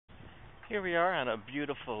Here we are on a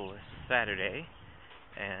beautiful Saturday,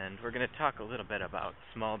 and we're going to talk a little bit about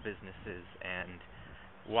small businesses and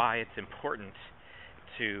why it's important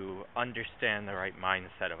to understand the right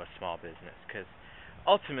mindset of a small business. Because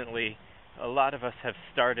ultimately, a lot of us have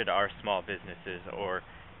started our small businesses or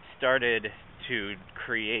started to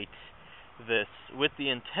create this with the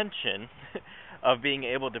intention of being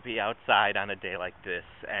able to be outside on a day like this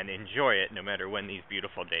and enjoy it no matter when these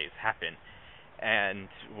beautiful days happen. And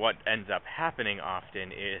what ends up happening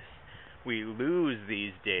often is we lose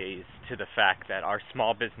these days to the fact that our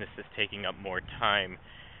small business is taking up more time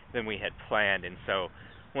than we had planned. And so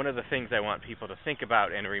one of the things I want people to think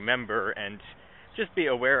about and remember and just be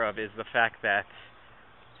aware of is the fact that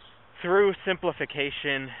through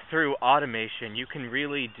simplification, through automation, you can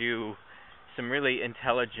really do some really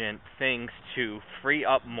intelligent things to free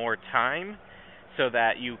up more time so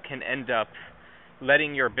that you can end up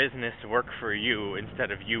letting your business work for you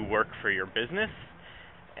instead of you work for your business.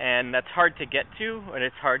 And that's hard to get to, and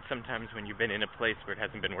it's hard sometimes when you've been in a place where it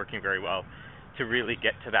hasn't been working very well to really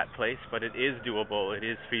get to that place, but it is doable, it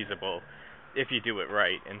is feasible if you do it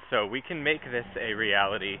right. And so we can make this a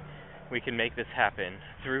reality. We can make this happen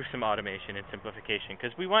through some automation and simplification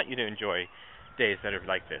because we want you to enjoy days that are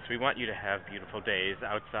like this. We want you to have beautiful days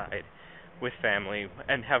outside with family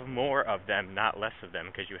and have more of them, not less of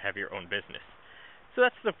them, because you have your own business. So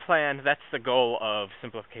that's the plan, that's the goal of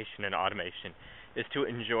simplification and automation, is to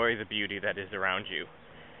enjoy the beauty that is around you.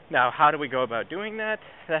 Now, how do we go about doing that?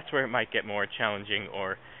 That's where it might get more challenging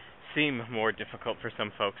or seem more difficult for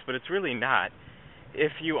some folks, but it's really not.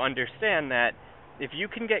 If you understand that if you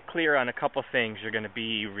can get clear on a couple things, you're going to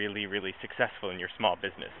be really, really successful in your small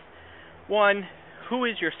business. One, who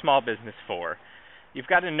is your small business for? You've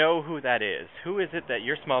got to know who that is. Who is it that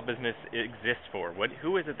your small business exists for?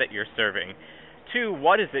 Who is it that you're serving? Two,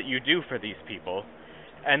 what is it you do for these people?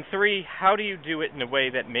 And three, how do you do it in a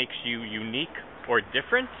way that makes you unique or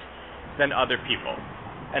different than other people?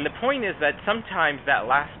 And the point is that sometimes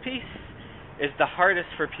that last piece is the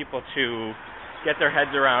hardest for people to get their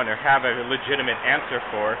heads around or have a legitimate answer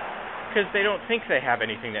for because they don't think they have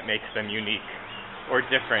anything that makes them unique or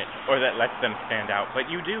different or that lets them stand out.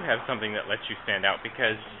 But you do have something that lets you stand out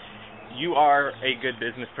because you are a good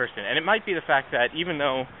business person. And it might be the fact that even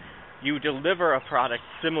though you deliver a product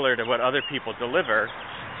similar to what other people deliver,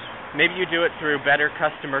 maybe you do it through better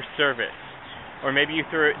customer service, or maybe you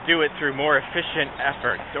do it through more efficient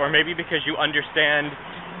efforts, or maybe because you understand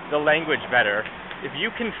the language better. If you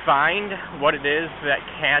can find what it is that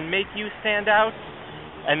can make you stand out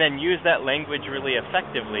and then use that language really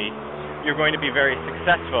effectively, you're going to be very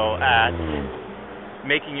successful at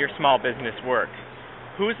making your small business work.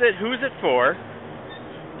 Who's it for?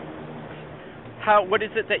 What is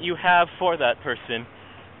it that you have for that person,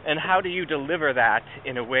 and how do you deliver that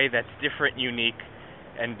in a way that's different, unique,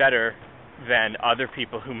 and better than other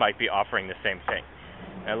people who might be offering the same thing?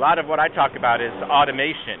 And a lot of what I talk about is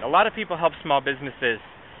automation. A lot of people help small businesses,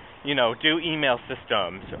 do email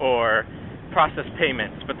systems or process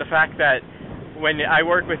payments, but the fact that when I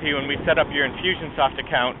work with you and we set up your Infusionsoft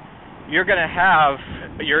account, you're going to have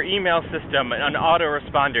your email system and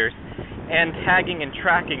autoresponders and tagging and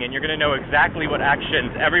tracking, and you're going to know exactly what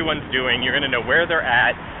actions everyone's doing. You're going to know where they're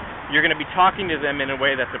at. You're going to be talking to them in a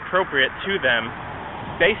way that's appropriate to them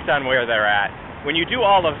based on where they're at. When you do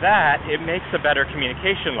all of that, it makes a better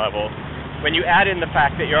communication level. When you add in the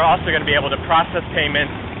fact that you're also going to be able to process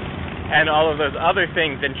payments and all of those other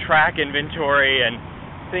things and track inventory and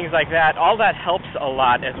things like that, all that helps a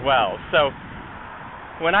lot as well. So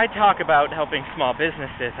when I talk about helping small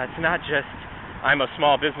businesses, that's not just I'm a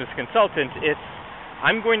small business consultant, it's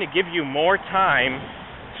I'm going to give you more time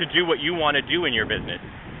to do what you want to do in your business,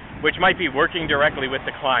 which might be working directly with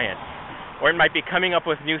the client, or it might be coming up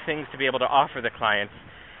with new things to be able to offer the clients,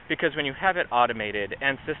 because when you have it automated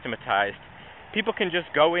and systematized, people can just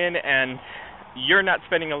go in and you're not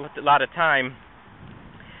spending a lot of time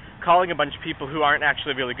calling a bunch of people who aren't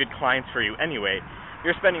actually really good clients for you anyway.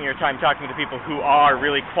 You're spending your time talking to people who are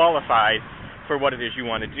really qualified for what it is you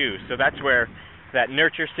want to do. So that's where that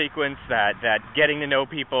nurture sequence, that getting to know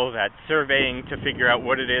people, that surveying to figure out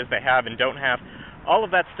what it is they have and don't have, all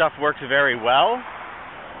of that stuff works very well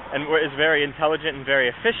and is very intelligent and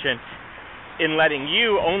very efficient in letting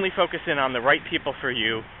you only focus in on the right people for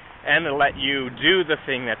you and to let you do the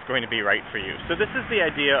thing that's going to be right for you. So this is the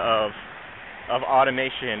idea of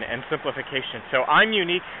automation and simplification. So I'm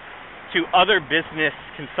unique to other business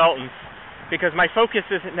consultants because my focus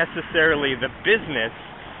isn't necessarily the business.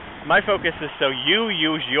 My focus is so you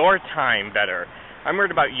use your time better. I'm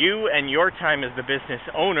worried about you and your time as the business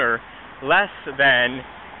owner, less than,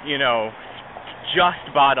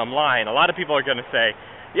 just bottom line. A lot of people are going to say,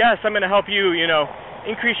 yes, I'm going to help you,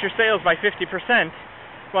 increase your sales by 50%.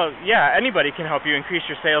 Well, yeah, anybody can help you increase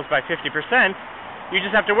your sales by 50%. You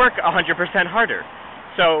just have to work 100% harder.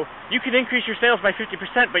 So you can increase your sales by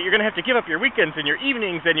 50%, but you're going to have to give up your weekends and your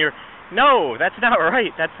evenings and your... No, that's not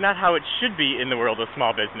right. That's not how it should be in the world of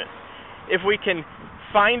small business. If we can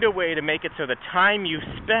find a way to make it so the time you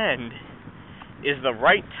spend is the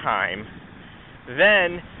right time,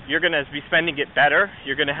 then you're going to be spending it better,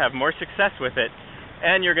 you're going to have more success with it,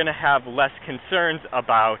 and you're going to have less concerns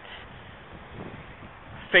about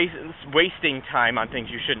wasting time on things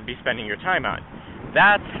you shouldn't be spending your time on.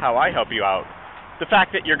 That's how I help you out. The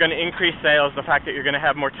fact that you're going to increase sales, the fact that you're going to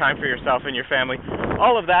have more time for yourself and your family,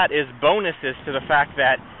 all of that is bonuses to the fact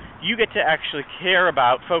that you get to actually care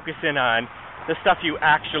about, focus in on the stuff you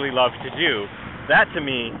actually love to do. That, to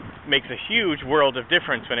me, makes a huge world of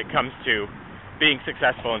difference when it comes to being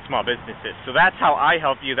successful in small businesses. So that's how I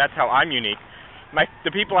help you. That's how I'm unique.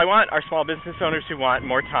 The people I want are small business owners who want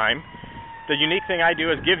more time. The unique thing I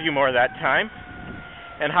do is give you more of that time.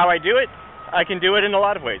 And how I do it? I can do it in a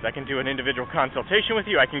lot of ways. I can do an individual consultation with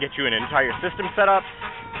you. I can get you an entire system set up,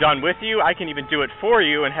 done with you. I can even do it for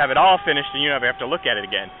you and have it all finished and you never have to look at it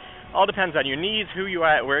again. All depends on your needs, who you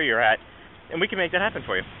are at, where you're at, and we can make that happen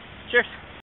for you. Cheers.